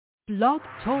Blog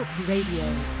Talk Radio.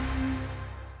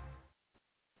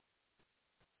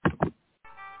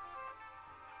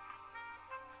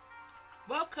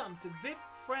 Welcome to Vit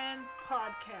Friends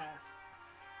Podcast.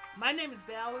 My name is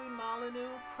Valerie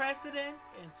Molyneux, President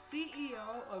and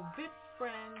CEO of Vit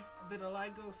Friends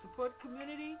VITILIGO Support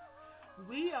Community.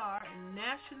 We are a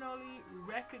nationally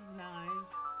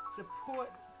recognized support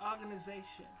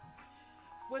organization.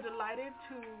 We're delighted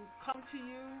to come to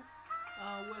you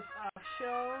with our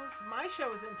shows. My show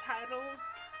is entitled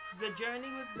The Journey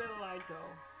with VITILIGO,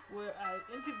 where I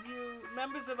interview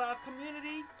members of our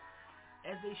community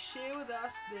as they share with us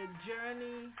their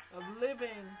journey of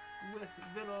living with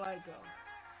vitiligo.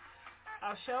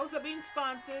 Our shows are being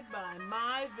sponsored by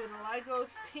my VITILIGO's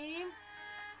team,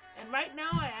 and right now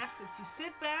I ask that you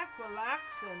sit back, relax,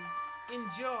 and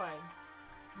enjoy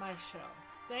my show.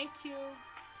 Thank you.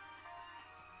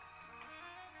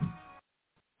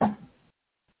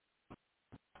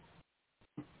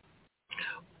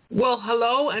 Well,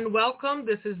 hello and welcome.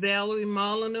 This is Valerie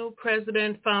Molyneux,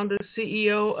 President, Founder,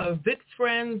 CEO of Vit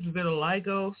Friends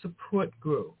Vitiligo Support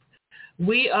Group.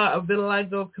 We are a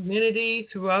vitiligo community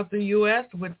throughout the U.S.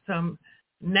 with some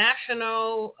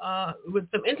international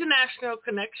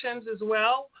connections as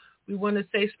well. We want to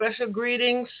say special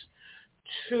greetings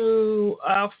to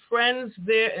our friends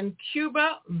there in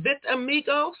Cuba, Vit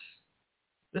Amigos,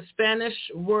 the Spanish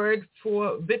word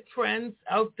for Vit Friends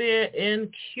out there in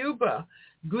Cuba.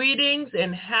 Greetings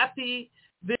and happy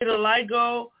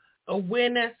Vitiligo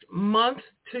Awareness Month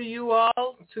to you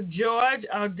all. To George,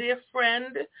 our dear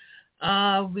friend,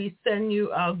 we send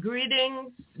you our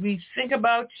greetings. We think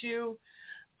about you.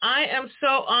 I am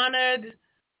so honored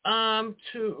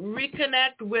to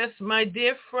reconnect with my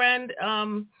dear friend,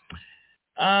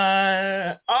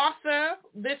 author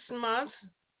this month,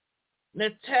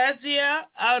 Natassia,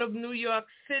 out of New York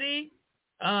City.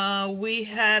 We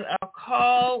had a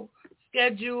call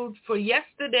scheduled for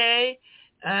yesterday.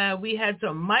 We had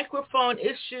some microphone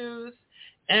issues,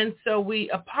 and so we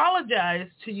apologize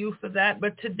to you for that.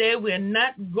 But today we're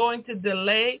not going to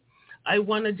delay. I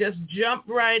want to just jump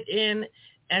right in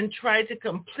and try to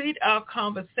complete our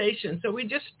conversation. So we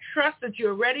just trust that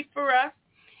you're ready for us.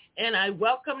 And I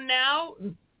welcome now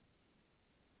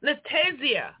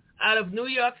Natassia out of New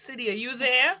York City. Are you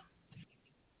there?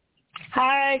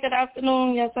 Hi, good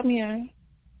afternoon. Yes, I'm here.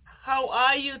 How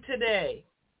are you today?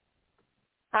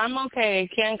 I'm okay.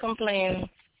 Can't complain.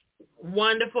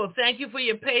 Wonderful. Thank you for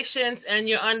your patience and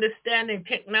your understanding.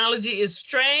 Technology is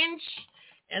strange,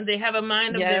 and they have a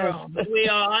mind of their own. But we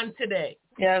are on today.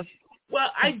 Yes.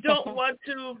 Well, I don't want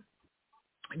to...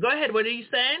 Go ahead. What are you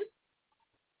saying?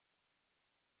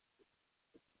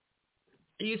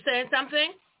 Are you saying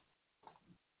something?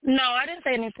 No, I didn't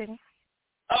say anything.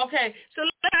 Okay, so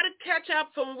let's try to catch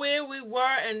up from where we were,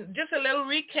 and just a little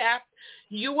recap.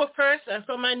 You were first,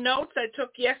 from my notes I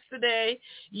took yesterday,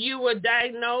 you were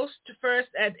diagnosed first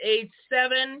at age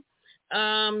 7.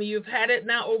 You've had it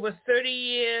now over 30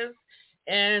 years,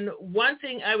 and one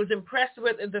thing I was impressed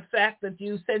with is the fact that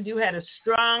you said you had a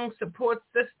strong support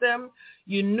system.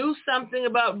 You knew something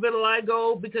about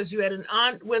vitiligo because you had an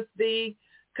aunt with the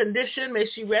condition, may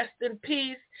she rest in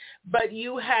peace, but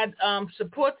you had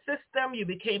support system, you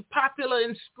became popular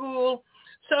in school.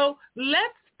 So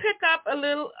let's pick up a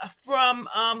little from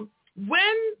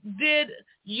when did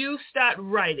you start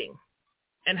writing,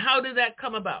 and how did that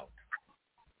come about?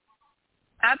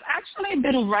 I've actually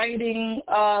been writing,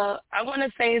 I want to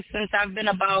say since I've been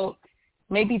about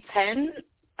maybe 10.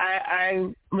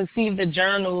 I received a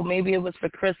journal, maybe it was for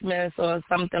Christmas or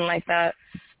something like that.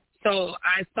 So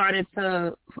I started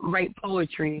to write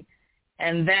poetry,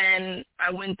 and then I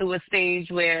went through a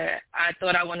stage where I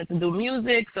thought I wanted to do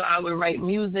music, so I would write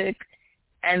music,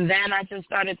 and then I just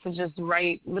started to just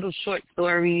write little short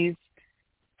stories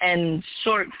and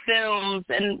short films,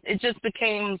 and it just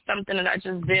became something that I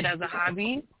just did as a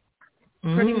hobby,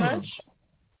 pretty much.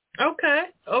 Okay.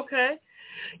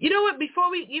 You know what, before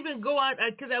we even go on,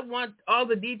 because I want all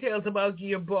the details about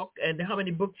your book and how many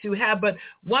books you have, but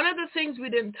one of the things we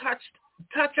didn't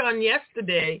touch on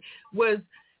yesterday was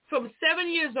from 7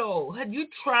 years old, had you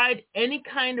tried any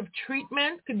kind of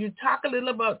treatment? Could you talk a little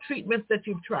about treatments that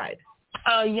you've tried?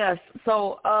 Yes.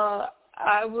 So I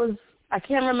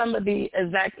can't remember the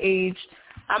exact age.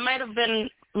 I might have been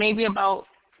maybe about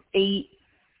 8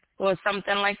 or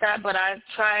something like that, but I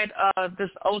tried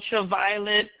this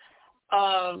ultraviolet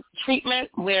treatment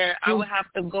where I would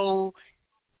have to go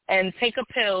and take a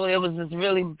pill. It was this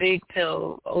really big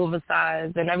pill,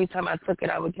 oversized, and every time I took it,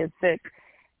 I would get sick.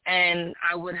 And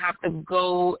I would have to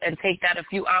go and take that a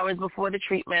few hours before the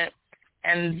treatment,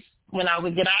 and when I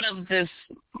would get out of this,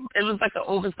 it was like an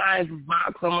oversized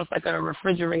box, almost like a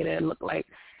refrigerator, it looked like.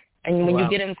 And when you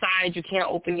get inside, you can't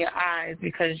open your eyes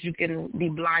because you can be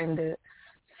blinded.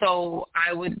 So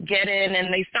I would get in,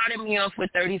 and they started me off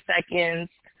with 30 seconds,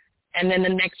 and then the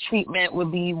next treatment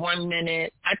would be 1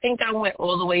 minute. I think I went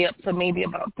all the way up to maybe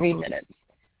about 3 minutes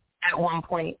at one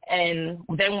point. And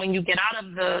then when you get out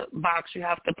of the box, you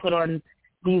have to put on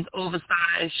these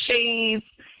oversized shades.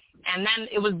 And then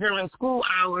it was during school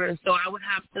hours, so I would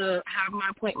have to have my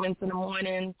appointments in the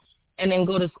morning and then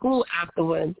go to school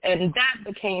afterwards. And that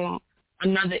became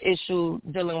another issue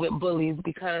dealing with bullies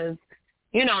because,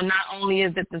 you know, not only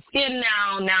is it the skin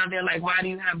now they're like, why do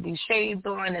you have these shades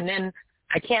on? And then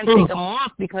I can't take them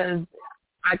off because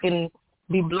I can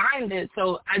be blinded.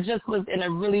 So I just was in a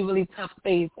really, really tough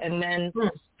space. And then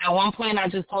at one point I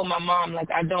just told my mom,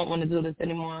 like, I don't want to do this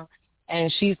anymore.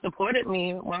 And she supported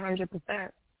me 100%.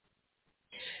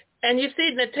 And you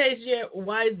see, Natassia,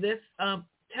 why this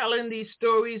telling these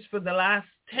stories for the last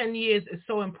 10 years is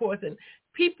so important.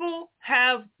 People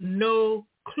have no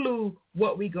clue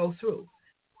what we go through.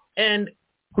 And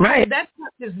that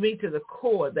touches me to the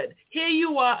core that here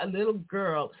you are, a little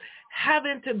girl,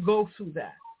 having to go through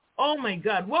that. Oh, my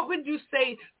God. What would you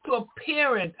say to a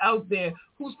parent out there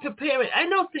who's preparing? I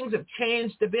know things have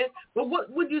changed a bit, but what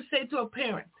would you say to a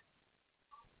parent?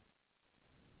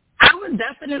 I would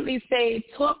definitely say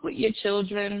talk with your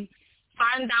children,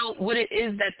 find out what it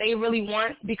is that they really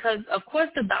want, because, of course,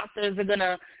 the doctors are going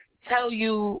to tell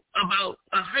you about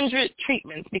 100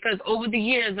 treatments because over the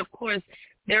years, of course,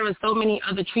 there are so many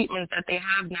other treatments that they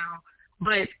have now.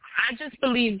 But I just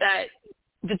believe that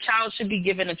the child should be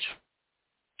given a choice.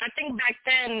 I think back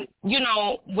then, you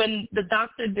know, when the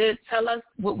doctor did tell us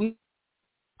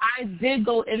I did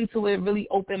go into it really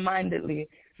open-mindedly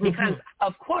because,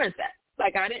 of course,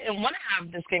 like I didn't want to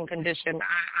have the skin condition.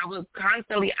 I would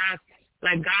constantly ask,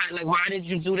 like, God, like, why did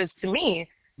you do this to me?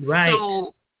 Right.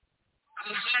 So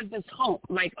I had this hope,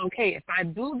 like, okay, if I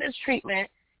do this treatment,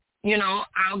 you know,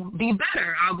 I'll be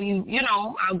better. I'll be, you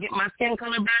know, I'll get my skin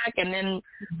color back and then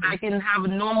I can have a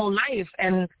normal life.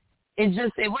 And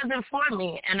it wasn't for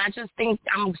me. And I just think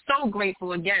I'm so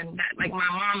grateful again that, like, my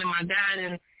mom and my dad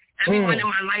and everyone in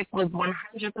my life was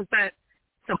 100%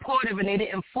 supportive and they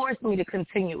didn't force me to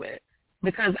continue it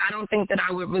because I don't think that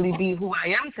I would really be who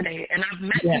I am today. And I've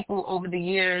met people over the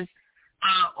years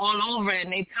all over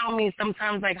and they tell me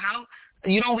sometimes, like, how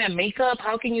you don't wear makeup?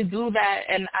 How can you do that?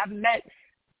 And I've met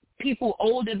people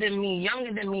older than me,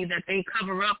 younger than me, that they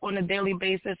cover up on a daily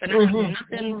basis, and I have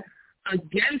nothing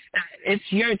against that. It's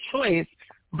your choice.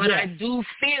 But I do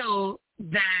feel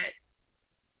that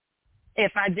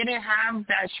if I didn't have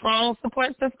that strong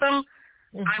support system,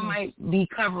 I might be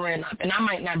covering up, and I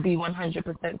might not be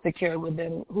 100% secure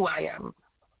within who I am.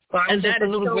 So I'm just a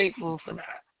little grateful for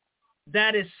that.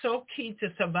 That is so key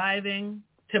to surviving,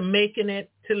 to making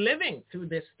it, to living through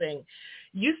this thing.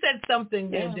 You said something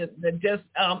there that just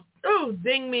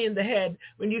ding me in the head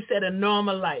when you said a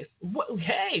normal life. What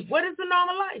is a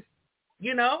normal life?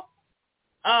 You know,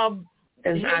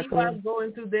 exactly. Here you are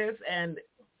going through this, and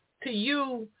to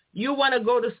you want to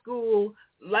go to school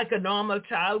like a normal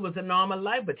child with a normal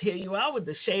life, but here you are with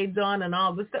the shades on and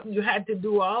all this stuff. You had to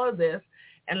do all of this,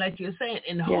 and like you're saying,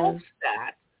 in hopes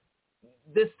that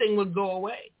this thing would go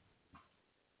away.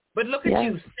 But look at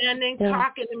you, standing,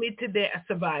 talking to me today, a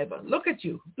survivor. Look at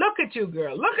you. Look at you,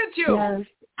 girl. Look at you. Yes.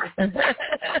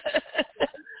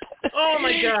 Oh,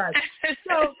 my God.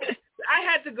 So I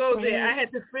had to go there. I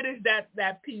had to finish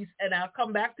that piece, and I'll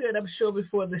come back to it, I'm sure,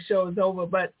 before the show is over.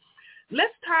 But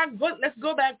let's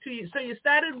go back to you. So you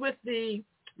started with the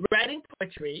writing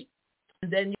poetry,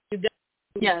 and then you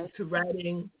got to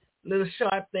writing little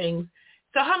short things.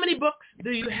 So how many books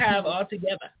do you have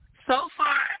altogether? So far,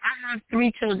 I have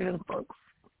 3 children's books.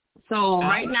 So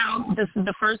right now, this is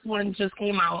the first one just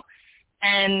came out.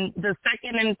 And the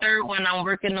second and third one, I'm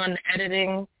working on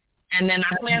editing. And then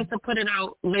I plan to put it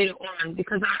out later on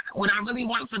because what I really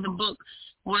want for the book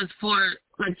was for,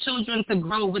 like, children to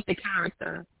grow with the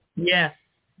character. Yes.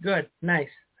 Good. Nice.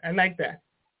 I like that.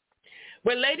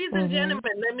 Well, ladies and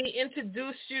gentlemen, let me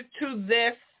introduce you to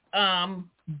this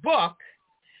book.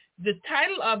 The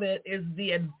title of it is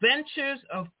The Adventures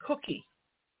of Cookie.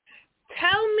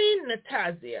 Tell me,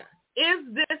 Natassia,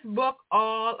 is this book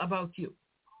all about you?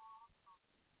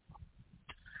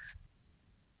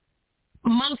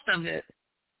 Most of it.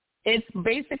 It's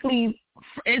basically,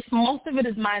 most of it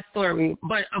is my story.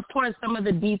 But, of course, some of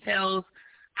the details,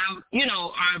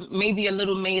 are maybe a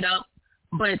little made up.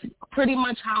 But pretty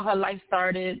much how her life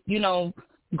started,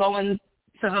 going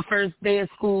to her first day of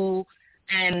school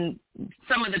and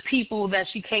some of the people that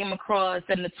she came across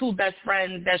and the 2 best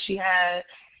friends that she had.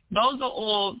 Those are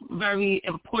all very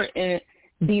important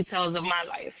details of my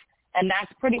life. And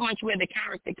that's pretty much where the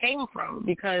character came from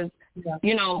because,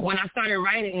 you know, when I started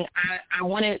writing, I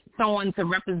wanted someone to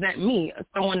represent me,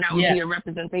 someone that would be a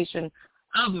representation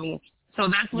of me. So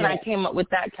that's when I came up with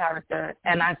that character.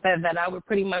 And I said that I would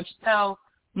pretty much tell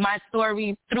my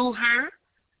story through her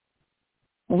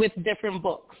with different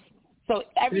books. So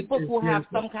every book will have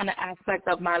some kind of aspect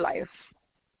of my life.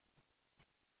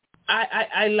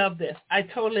 I love this. I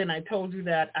told you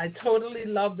that. I totally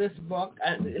love this book.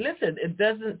 Listen, it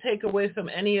doesn't take away from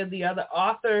any of the other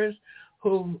authors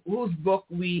whose book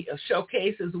we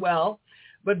showcase as well.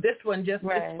 But this one just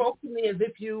it spoke to me as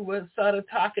if you were sort of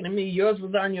talking to me. Yours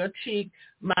was on your cheek.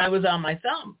 Mine was on my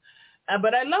thumb.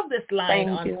 But I love this line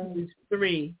on page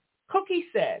 3. Cookie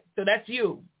said, so that's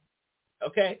you.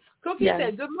 Okay? Cookie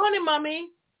said, "Good morning, Mommy.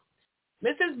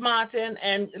 Mrs. Martin."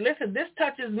 And listen, this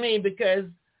touches me because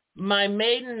my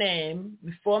maiden name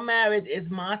before marriage is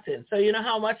Martin. So you know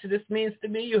how much this means to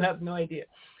me? You have no idea.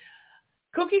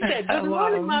 Cookie said, "Good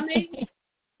morning, Mommy."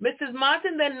 Mrs.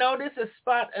 Martin then noticed a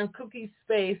spot on Cookie's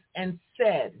face and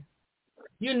said,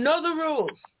 "You know the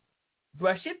rules.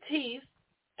 Brush your teeth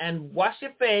and wash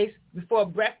your face before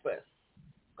breakfast."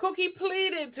 Cookie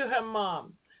pleaded to her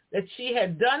mom that she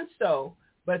had done so,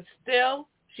 but still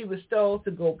she was told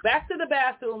to go back to the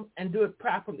bathroom and do it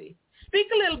properly. Speak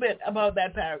a little bit about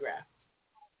that paragraph.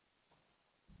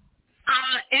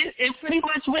 It pretty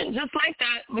much went just like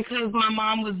that because my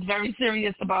mom was very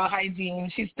serious about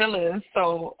hygiene. She still is.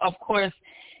 So, of course,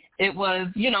 it was,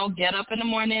 you know, get up in the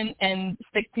morning and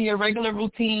stick to your regular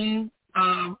routine,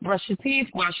 brush your teeth,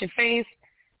 wash your face,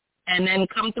 and then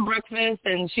come to breakfast.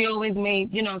 And she always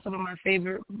made, you know, some of my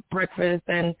favorite breakfast.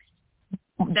 And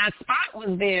that spot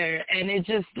was there. And it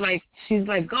just like, she's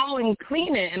like, "Go and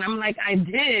clean it." And I'm like, "I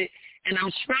did." And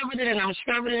I'm scrubbing it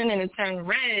and it turned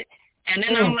red. And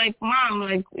then I'm like, "Mom,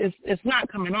 like, it's not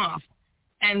coming off."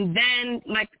 And then,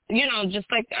 like, you know,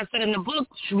 just like I said in the book,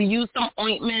 we used some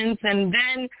ointments. And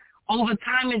then over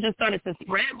time, it just started to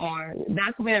spread more.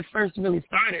 That's where it first really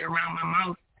started, around my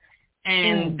mouth.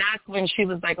 And that's when she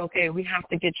was like, "Okay, we have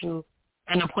to get you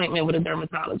an appointment with a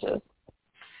dermatologist."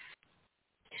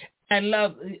 I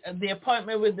love the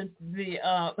appointment with the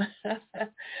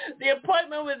the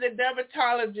appointment with the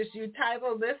dermatologist. You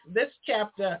titled this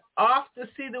chapter "Off to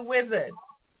See the Wizard."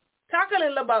 Talk a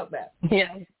little about that.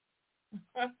 Yeah.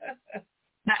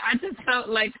 I just felt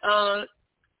like that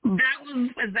was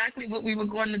exactly what we were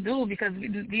going to do because we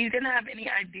didn't have any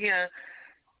idea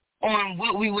on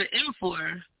what we were in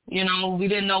for. You know, we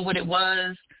didn't know what it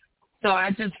was. So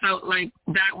I just felt like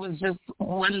that was just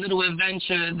one little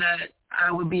adventure that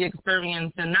I would be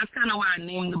experiencing. And that's kind of why I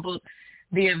named the book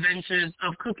The Adventures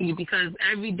of Cookie, because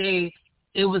every day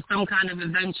it was some kind of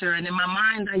adventure. And in my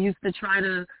mind, I used to try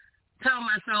to tell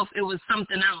myself it was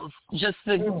something else just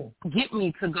to get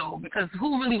me to go, because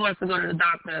who really wants to go to the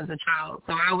doctor as a child?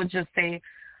 So I would just say,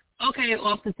 "Okay,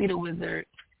 off to see the wizard."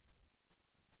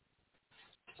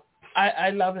 I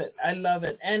love it. I love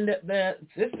it. And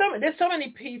there's so many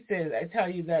pieces, I tell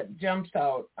you, that jumps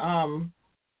out.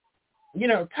 You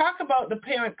know, talk about the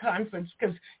parent conference,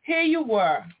 because here you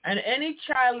were, and any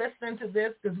child listening to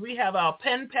this, because we have our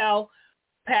pen pal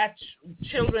patch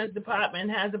children's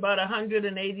department has about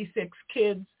 186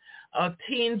 kids. Our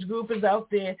teens group is out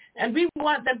there, and we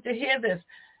want them to hear this.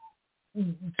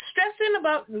 Stressing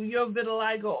about your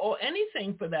vitiligo, or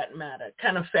anything for that matter,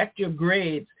 can affect your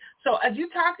grades. So as you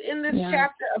talk in this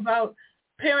chapter about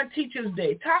Parent Teachers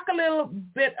Day, talk a little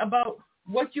bit about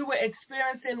what you were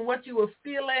experiencing, what you were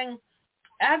feeling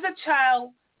as a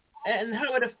child, and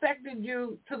how it affected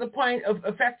you to the point of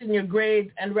affecting your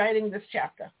grades and writing this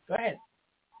chapter. Go ahead.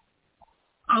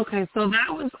 Okay, so that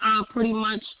was pretty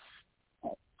much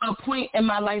a point in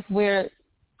my life where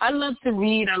I love to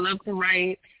read, I love to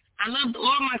write, I loved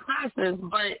all my classes,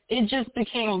 but it just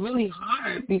became really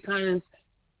hard because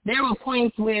there were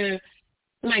points where,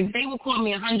 like, they would call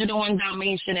me 101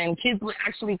 Dalmatian, and kids would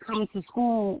actually come to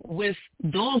school with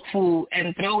dog food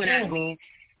and throw it at me.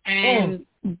 And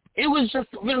it was just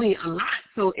really a lot.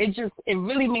 So it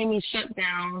really made me shut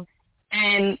down.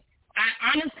 And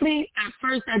I honestly, at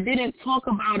first, I didn't talk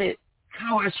about it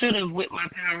how I should have with my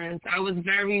parents. I was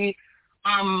very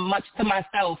much to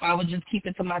myself. I would just keep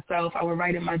it to myself. I would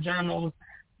write in my journals.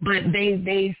 But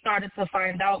they started to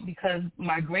find out because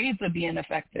my grades were being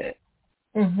affected.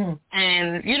 Mm-hmm.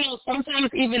 And, you know, sometimes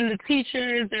even the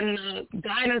teachers and the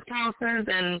guidance counselors,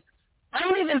 and I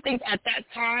don't even think at that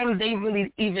time they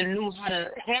really even knew how to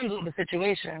handle the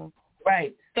situation.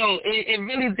 Right. So it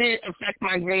really did affect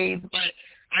my grades. But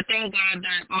I thank God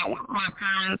that my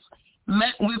parents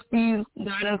met with these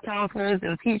guidance counselors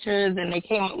and teachers, and they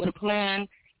came up with a plan,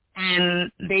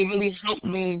 and they really helped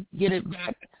me get it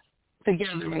back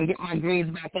together and get my grades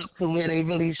back up to where they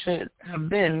really should have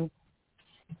been.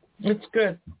 That's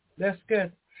good. That's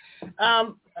good.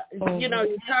 You know,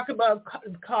 you talk about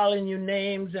calling you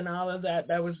names and all of that.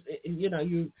 That was, you know,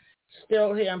 you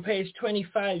still here on page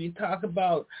 25, you talk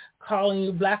about calling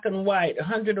you black and white,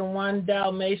 101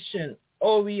 Dalmatian,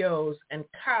 Oreos, and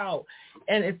cow.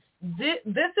 And it's this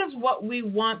is what we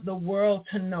want the world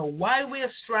to know. Why we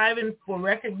are striving for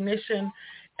recognition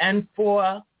and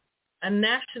for a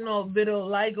national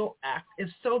vitiligo act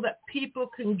is so that people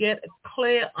can get a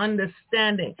clear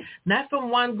understanding, not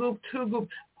from one group, two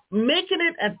groups, making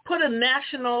it and put a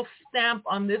national stamp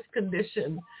on this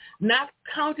condition, not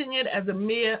counting it as a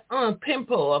mere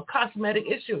pimple or cosmetic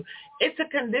issue. It's a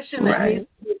condition that needs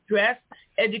to be addressed.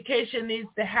 Education needs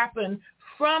to happen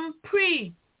from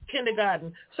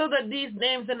pre-kindergarten so that these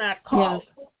names are not called.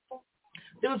 Yes.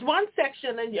 There was one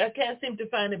section, and I can't seem to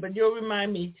find it, but you'll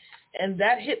remind me, and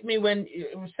that hit me when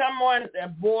a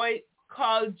boy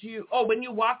called you, when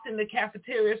you walked in the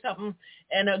cafeteria or something,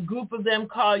 and a group of them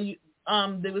called you,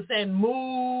 they were saying,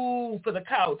 moo for the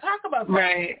cow. Talk about that.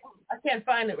 Right. I can't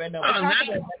find it right now.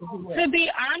 To be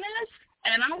honest,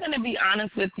 and I'm going to be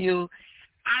honest with you,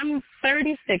 I'm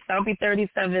 36. I'll be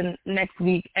 37 next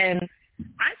week, and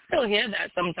I still hear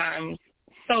that sometimes.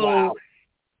 So,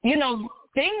 you know,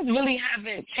 things really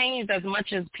haven't changed as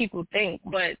much as people think,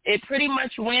 but it pretty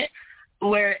much went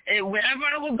wherever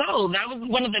I would go. That was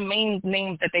one of the main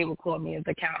names that they would call me, as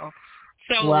a cow.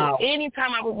 So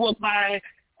anytime I would walk by,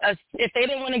 if they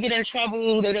didn't want to get in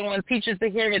trouble, they didn't want teachers to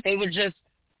hear it, they would just,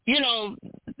 you know,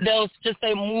 they'll just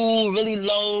say moo really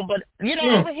low, but, you know,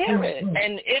 I would hear it.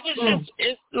 And it was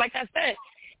just, like I said,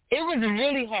 it was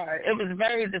really hard. It was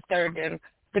very disturbing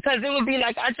because it would be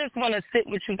like, I just want to sit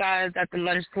with you guys at the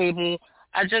lunch table.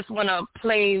 I just want to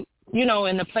play, you know,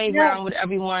 in the playground with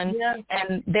everyone. Yeah.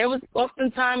 And there was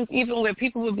oftentimes even where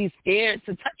people would be scared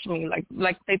to touch me,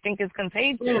 like they think it's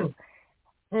contagious.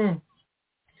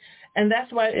 And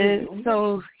that's why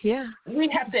we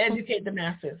have to educate the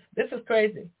masses. This is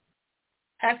crazy.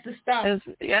 Has to stop.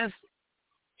 Yes.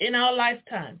 In our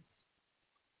lifetime.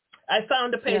 I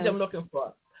found the page I'm looking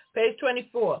for. Page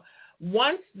 24.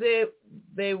 Once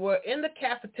they were in the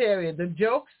cafeteria, the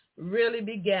jokes really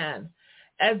began.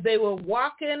 As they were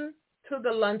walking to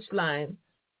the lunch line,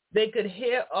 they could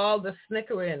hear all the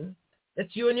snickering.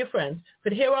 That's you and your friends.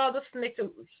 Could hear all the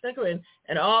snickering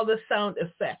and all the sound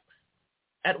effects.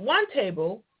 At one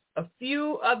table, a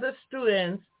few other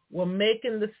students were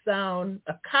making the sound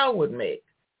a cow would make.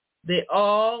 They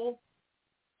all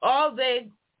they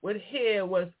would hear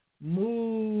was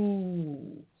moo.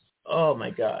 Oh, my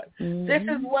God. Mm-hmm. This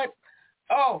is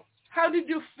how did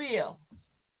you feel?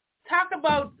 Talk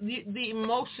about the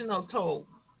emotional toll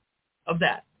of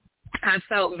that. I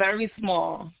felt very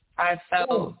small. I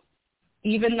felt,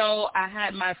 even though I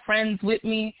had my friends with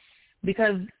me,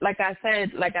 because like I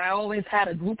said, like I always had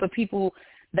a group of people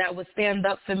that would stand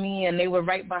up for me and they were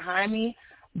right behind me.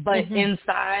 But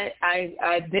inside,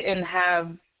 I didn't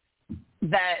have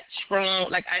that strong,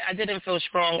 like I didn't feel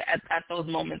strong at those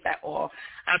moments at all.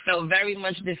 I felt very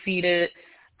much defeated.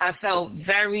 I felt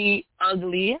very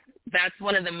ugly. That's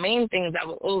one of the main things I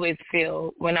would always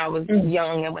feel when I was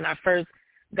young and when I first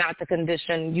got the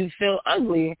condition. You feel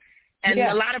ugly. And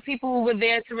a lot of people were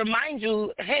there to remind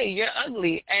you, hey, you're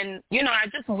ugly. And, you know, I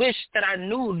just wish that I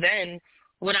knew then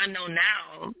what I know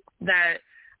now, that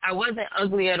I wasn't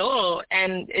ugly at all.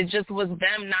 And it just was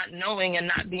them not knowing and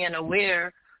not being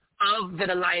aware of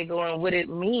vitiligo and what it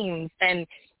means. And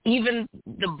even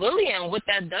the bullying, what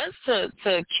that does to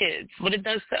kids, what it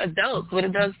does to adults, what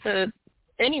it does to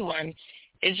anyone.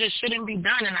 It just shouldn't be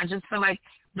done. And I just feel like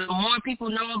the more people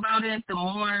know about it, the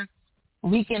more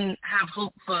we can have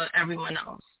hope for everyone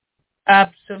else.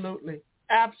 Absolutely.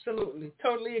 Absolutely.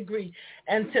 Totally agree.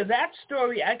 And to that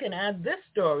story, I can add this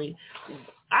story.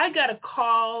 I got a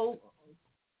call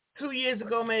 2 years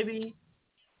ago maybe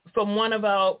from one of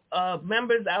our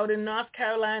members out in North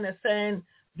Carolina saying,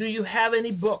 do you have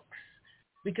any books?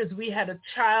 Because we had a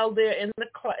child there in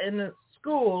the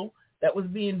school that was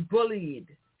being bullied.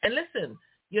 And listen,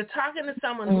 you're talking to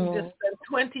someone who just spent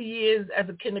 20 years as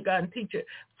a kindergarten teacher.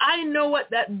 I know what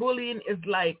that bullying is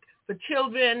like for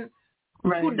children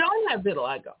who don't have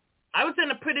vitiligo. I was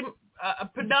in a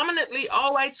predominantly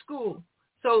all-white school,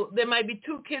 so there might be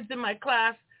 2 kids in my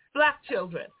class, black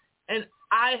children. And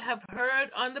I have heard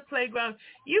on the playground,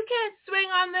 you can't swing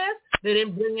on this. They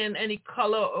didn't bring in any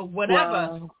color or whatever.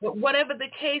 Wow. But whatever the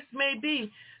case may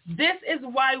be, this is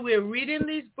why we're reading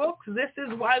these books. This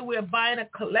is why we're buying a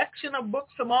collection of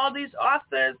books from all these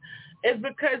authors, is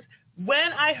because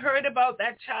when I heard about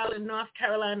that child in North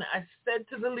Carolina, I said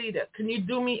to the leader, can you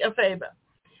do me a favor?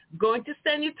 I'm going to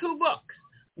send you 2 books.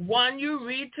 One, you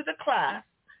read to the class.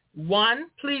 One,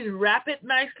 please wrap it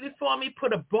nicely for me,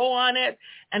 put a bow on it,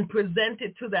 and present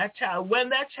it to that child. When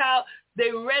that child, they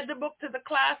read the book to the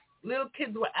class, little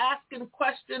kids were asking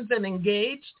questions and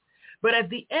engaged. But at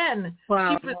the end,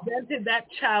 Wow. she presented that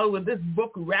child with this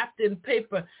book wrapped in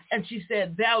paper, and she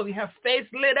said, Valerie, her face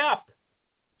lit up.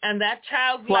 And that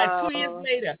child's Wow. life 2 years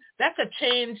later, that's a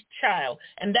changed child.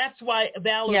 And that's why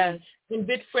Valerie and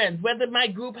Bit Friends, whether my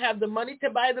group have the money to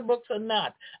buy the books or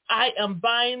not, I am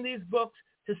buying these books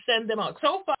to send them out.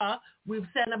 So far, we've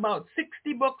sent about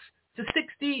 60 books to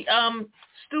 60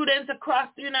 students across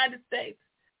the United States.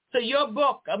 So your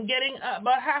book, I'm getting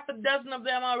about half a dozen of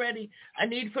them already. I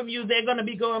need from you. They're going to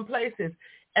be going places.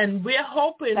 And we're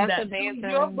hoping that through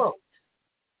your book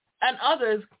and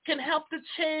others can help to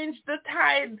change the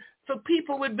tide for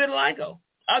people with vitiligo.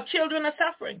 Our children are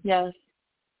suffering. Yes,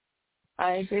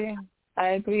 I agree.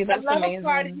 That's another amazing.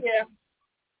 Part here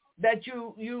that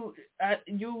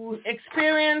you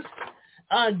experienced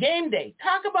game day.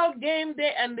 Talk about game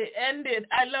day and the ended.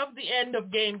 I love the end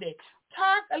of game day.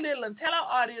 Talk a little and tell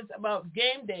our audience about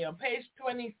game day on page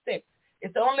 26.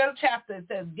 It's a little chapter. It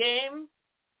says game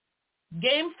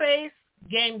face,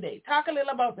 game day. Talk a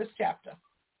little about this chapter.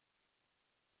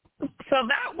 So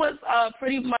that was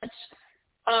pretty much,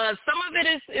 some of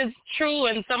it is true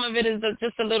and some of it is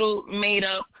just a little made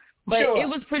up. But It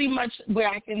was pretty much where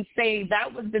I can say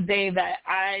that was the day that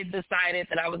I decided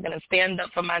that I was going to stand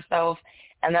up for myself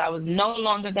and that I was no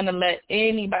longer going to let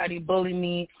anybody bully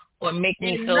me or make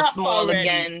me feel small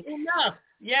again. Enough.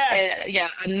 Yeah.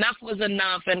 Enough was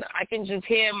enough. And I can just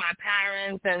hear my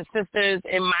parents and sisters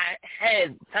in my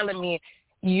head telling me,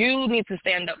 you need to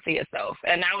stand up for yourself.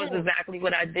 And that was exactly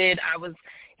what I did. I was,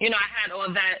 I had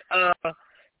all that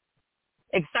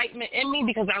excitement in me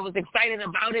because I was excited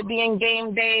about it being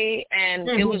game day. And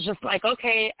it was just like,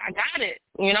 okay, I got it,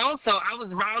 So I was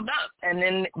riled up. And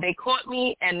then they caught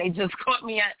me, and they just caught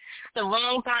me at the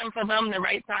wrong time for them, the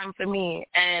right time for me.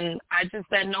 And I just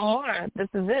said, no more. This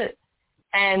is it.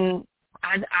 And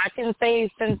I can say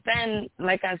since then,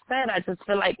 like I said, I just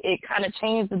feel like it kind of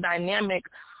changed the dynamic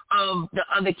of the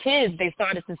other kids. They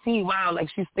started to see, wow, like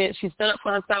she stood up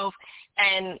for herself,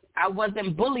 and I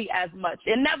wasn't bullied as much.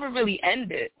 It never really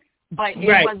ended, but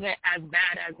it wasn't as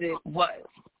bad as it was.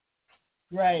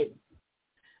 Right.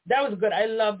 That was good. I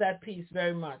love that piece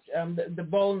very much. The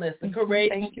boldness, the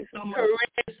courage, Thank you so much.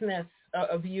 courageousness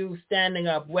of you standing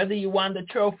up, whether you won the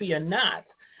trophy or not.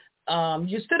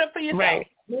 You stood up for yourself. Right.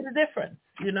 Made a difference,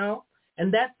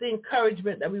 And that's the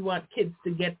encouragement that we want kids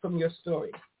to get from your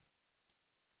story.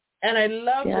 And I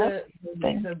love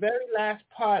the very last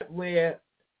part where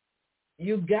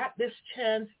you got this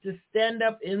chance to stand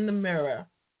up in the mirror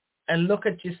and look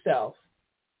at yourself.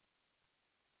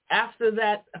 After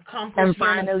that accomplishment, and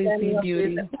finally see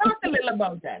beauty. Talk a little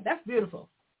about that. That's beautiful.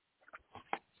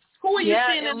 Who are you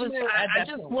seeing in the mirror at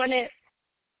that point? At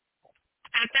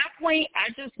that point, I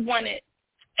just wanted,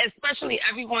 especially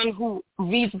everyone who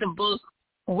reads the book,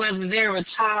 whether they're a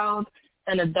child,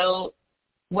 an adult,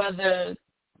 whatever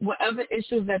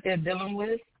issues that they're dealing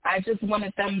with, I just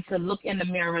wanted them to look in the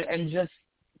mirror and just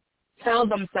tell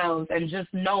themselves and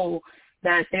just know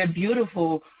that they're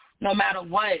beautiful no matter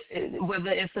what,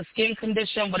 whether it's a skin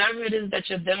condition, whatever it is that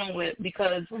you're dealing with,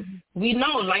 because we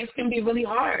know life can be really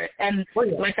hard. And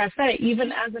like I said,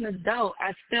 even as an adult,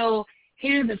 I still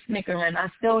hear the snickering.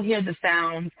 I still hear the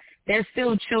sounds. There's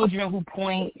still children who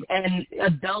point and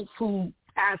adults who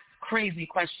ask crazy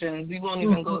questions. We won't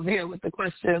even go there with the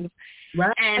questions.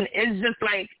 Right. And it's just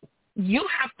like, you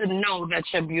have to know that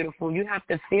you're beautiful. You have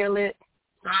to feel it.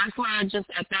 So that's why I just,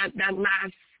 at that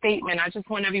last statement, I just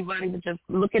want everybody to just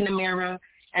look in the mirror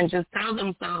and just tell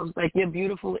themselves, like, you're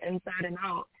beautiful inside and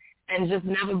out, and just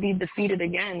never be defeated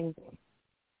again.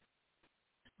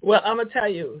 Well, I'm going to tell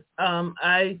you,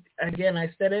 I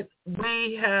said it,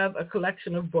 we have a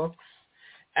collection of books,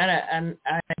 and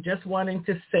I'm just wanting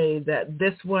to say that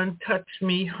this one touched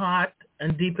me heart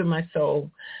and deep in my soul,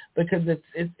 because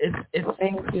it's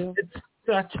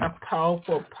such a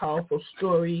powerful, powerful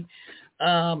story.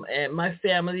 And my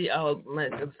family's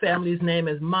name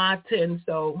is Martin,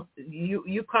 so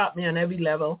you caught me on every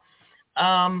level.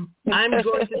 I'm going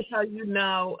to tell you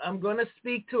now, I'm going to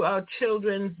speak to our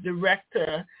children's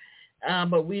director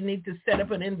but we need to set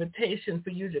up an invitation for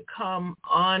you to come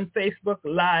on Facebook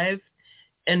Live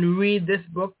and read this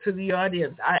book to the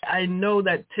audience. I know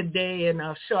that today in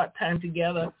our short time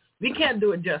together, we can't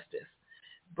do it justice.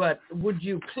 But would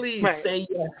you please say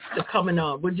yes to coming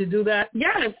on? Would you do that?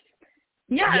 Yes.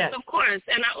 Yes, of course.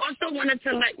 And I also wanted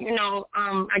to let you know,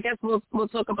 I guess we'll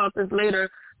talk about this later,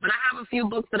 but I have a few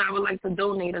books that I would like to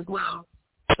donate as well,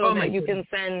 so that you can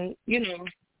send,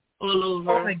 all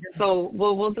over. So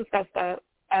we'll discuss that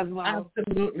as well.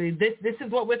 Absolutely. This is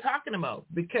what we're talking about,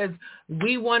 because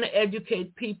we want to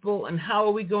educate people. And how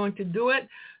are we going to do it?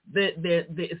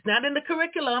 It's not in the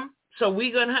curriculum, so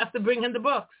we're going to have to bring in the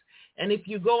books. And if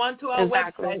you go onto our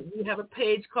website, we have a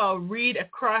page called Read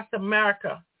Across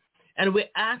America. And we're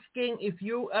asking if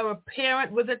you are a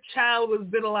parent with a child with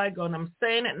vitiligo, and I'm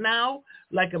saying it now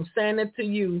like I'm saying it to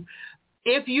you.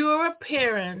 If you're a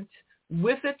parent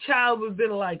with a child with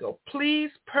vitiligo, please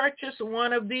purchase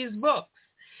one of these books.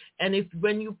 And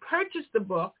when you purchase the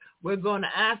book, we're going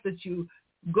to ask that you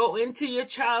go into your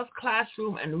child's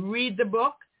classroom and read the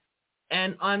book.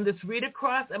 And on this Read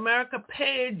Across America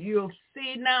page, you'll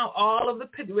see now all of the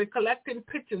pictures. We're collecting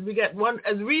pictures. We got one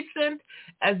as recent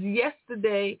as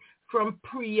yesterday from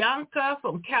Priyanka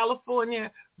from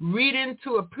California, reading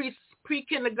to a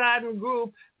pre-kindergarten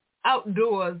group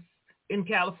outdoors in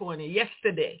California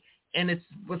yesterday, and it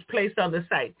was placed on the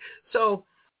site. So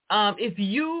if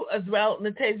you as well,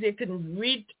 Natassia, can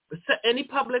read any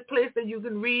public place that you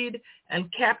can read and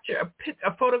capture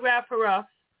a photograph for us,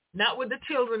 not with the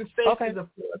children's faces, of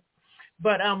course,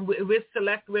 but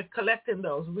we're collecting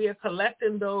those. We are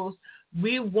collecting those.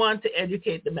 We want to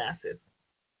educate the masses.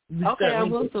 I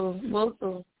will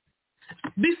do.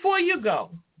 Before you go,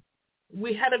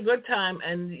 we had a good time,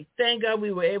 and thank God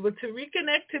we were able to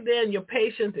reconnect today, and your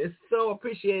patience is so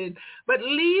appreciated. But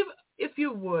leave, if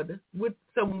you would, with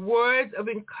some words of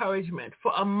encouragement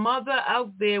for a mother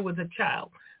out there with a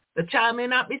child. The child may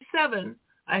not be 7.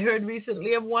 I heard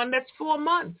recently of one that's 4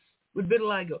 months with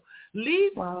vitiligo.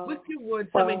 Leave with your words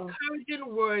some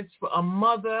encouraging words for a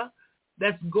mother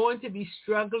that's going to be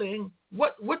struggling.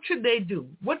 What should they do?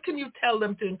 What can you tell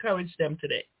them to encourage them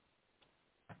today?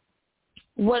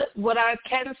 What I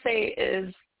can say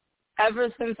is, ever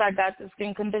since I got the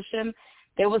skin condition,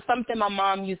 there was something my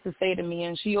mom used to say to me,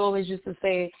 and she always used to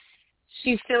say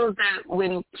she feels that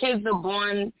when kids are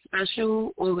born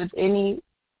special or with any,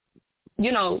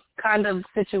 kind of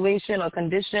situation or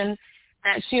condition,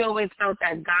 that she always felt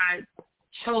that God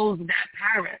chose that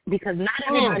parent, because not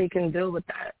everybody can deal with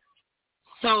that.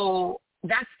 So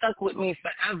that stuck with me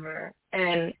forever.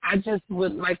 And I just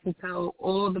would like to tell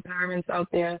all the parents out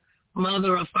there,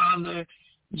 mother or father,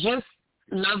 just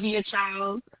love your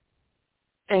child,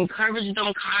 encourage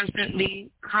them constantly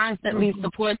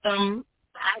support them,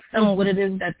 ask them what it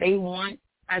is that they want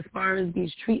as far as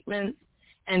these treatments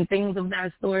and things of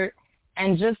that sort,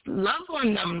 and just love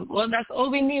on them. Well, that's all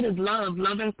we need is love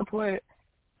and support.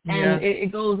 And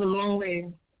it goes a long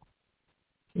way.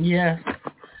 Yes.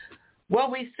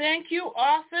 Well, we thank you,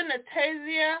 author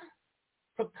Natassia,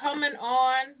 for coming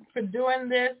on, for doing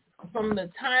this. From the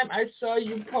time I saw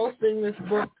you posting this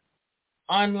book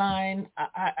online,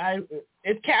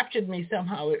 it captured me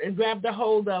somehow. It grabbed a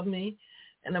hold of me,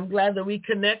 and I'm glad that we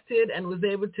connected and was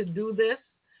able to do this.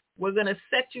 We're going to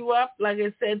set you up, like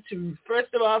I said,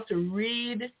 first of all, to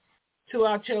read to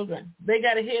our children. They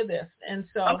got to hear this. And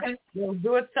so we'll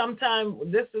do it sometime.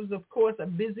 This is, of course, a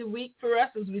busy week for us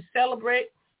as we celebrate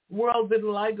World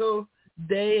Vitiligo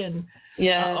Day and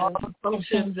all the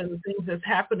functions and the things that's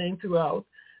happening throughout.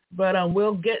 But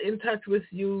we'll get in touch with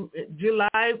you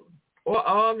July or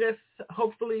August,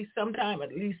 hopefully sometime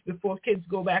at least before kids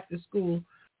go back to school.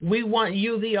 We want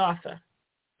you, the author,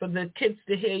 for the kids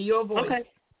to hear your voice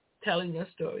telling your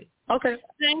story.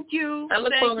 Thank you. I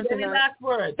look forward to that. Last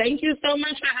word. Thank you so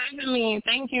much for having me.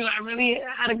 Thank you. I really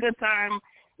had a good time,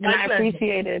 and I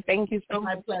appreciate it. Thank you so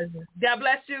much. My pleasure. God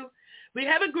bless you. We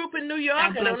have a group in New York.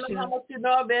 I don't know how much you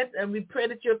know of it, and we pray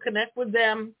that you'll connect with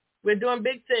them. We're doing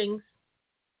big things.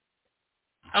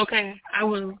 Okay, I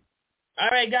will. All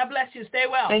right, God bless you. Stay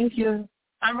well. Thank you.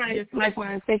 All right,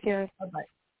 likewise. Take care. Bye-bye.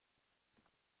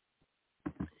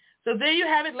 So there you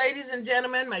have it, ladies and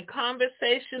gentlemen, my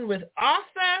conversation with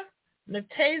author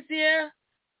Natassia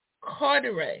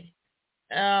Corderay.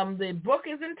 The book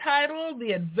is entitled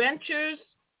The Adventures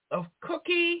of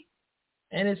Cookie,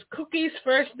 and it's Cookie's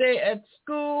First Day at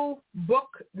School,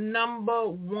 book number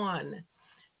 1.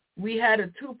 We had a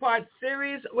 2-part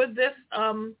series with this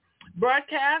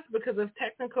broadcast because of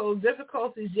technical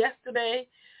difficulties yesterday,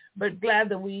 but glad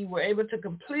that we were able to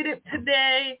complete it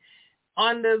today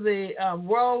under the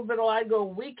World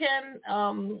Vitiligo Weekend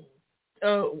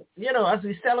as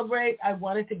we celebrate, I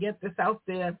wanted to get this out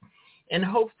there. And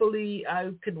hopefully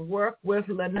I can work with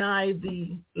Lanai,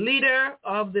 the leader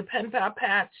of the Pen Pal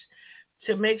Patch,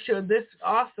 to make sure this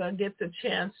author gets a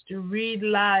chance to read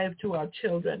live to our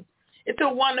children. It's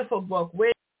a wonderful book.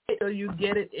 Wait till you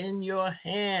get it in your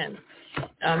hand.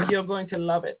 You're going to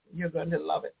love it. You're going to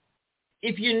love it.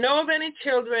 If you know of any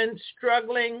children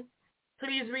struggling,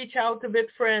 please reach out to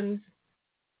VitFriends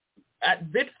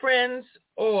at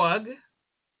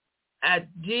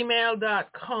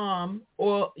vitfriends.org@gmail.com,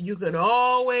 or you can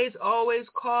always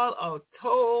call our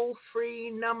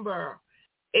toll-free number,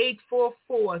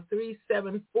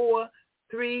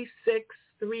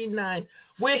 844-374-3639.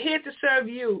 We're here to serve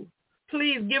you.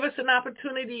 Please give us an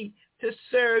opportunity to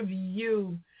serve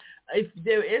you. If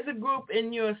there is a group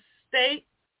in your state,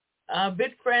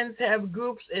 VitFriends have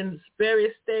groups in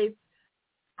various states.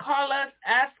 Call us,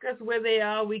 ask us where they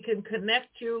are. We can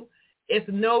connect you. If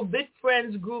no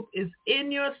VitFriends group is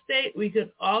in your state, we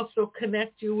can also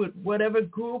connect you with whatever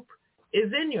group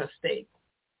is in your state.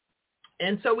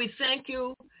 And so we thank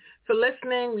you for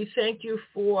listening. We thank you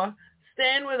for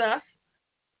staying with us.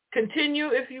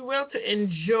 Continue, if you will, to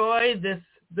enjoy this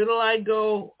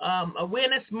Vitiligo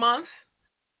Awareness Month.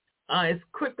 It's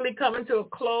quickly coming to a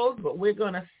close, but we're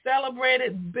going to celebrate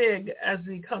it big as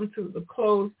we come to the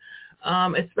close,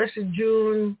 especially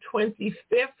June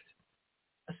 25th.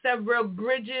 Several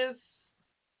bridges,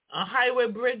 highway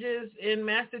bridges in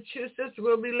Massachusetts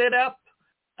will be lit up.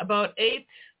 About 8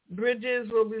 bridges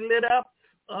will be lit up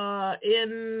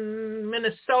in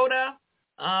Minnesota.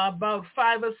 About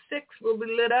 5 or 6 will be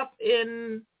lit up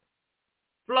in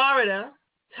Florida,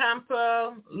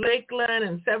 Tampa, Lakeland,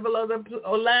 and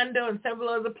Orlando, and several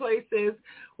other places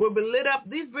will be lit up.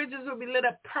 These bridges will be lit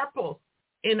up purple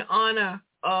in honor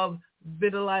of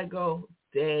Vitiligo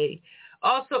Day.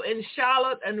 Also in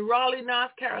Charlotte and Raleigh,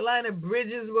 North Carolina,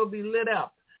 bridges will be lit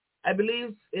up. I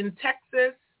believe in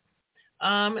Texas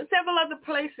and several other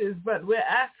places, but we're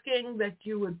asking that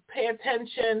you would pay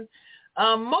attention.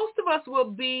 Most of us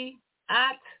will be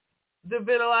at the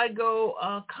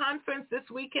Vitiligo conference this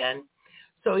weekend.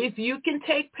 So if you can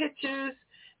take pictures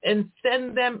and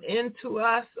send them in to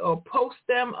us or post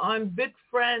them on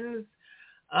VitFriends'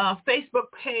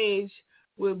 Facebook page,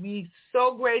 we'll be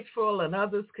so grateful, and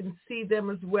others can see them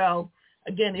as well.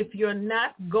 Again, if you're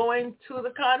not going to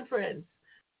the conference,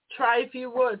 try, if you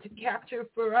would, to capture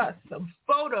for us some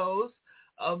photos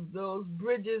of those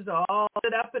bridges all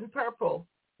lit up in purple.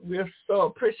 We're so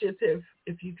appreciative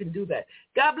if you can do that.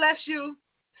 God bless you.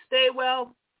 Stay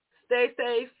well. Stay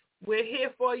safe. We're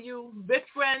here for you.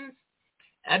 VitFriends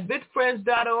at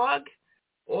vitfriends.org.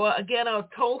 Or again, our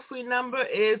toll-free number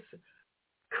is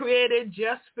created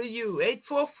just for you,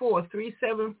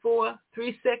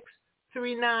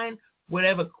 844-374-3639.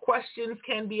 Whatever questions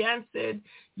can be answered,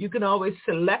 you can always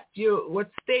select what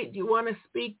state you want to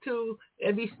speak to.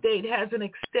 Every state has an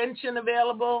extension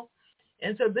available.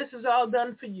 And so this is all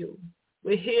done for you.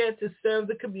 We're here to serve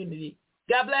the community.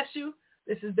 God bless you.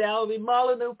 This is Valerie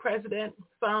Molyneux, President,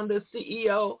 Founder,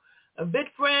 CEO of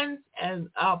VitFriends, and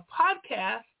our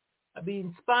podcasts are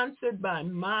being sponsored by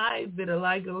My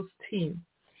Vitiligo's team.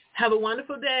 Have a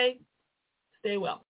wonderful day. Stay well.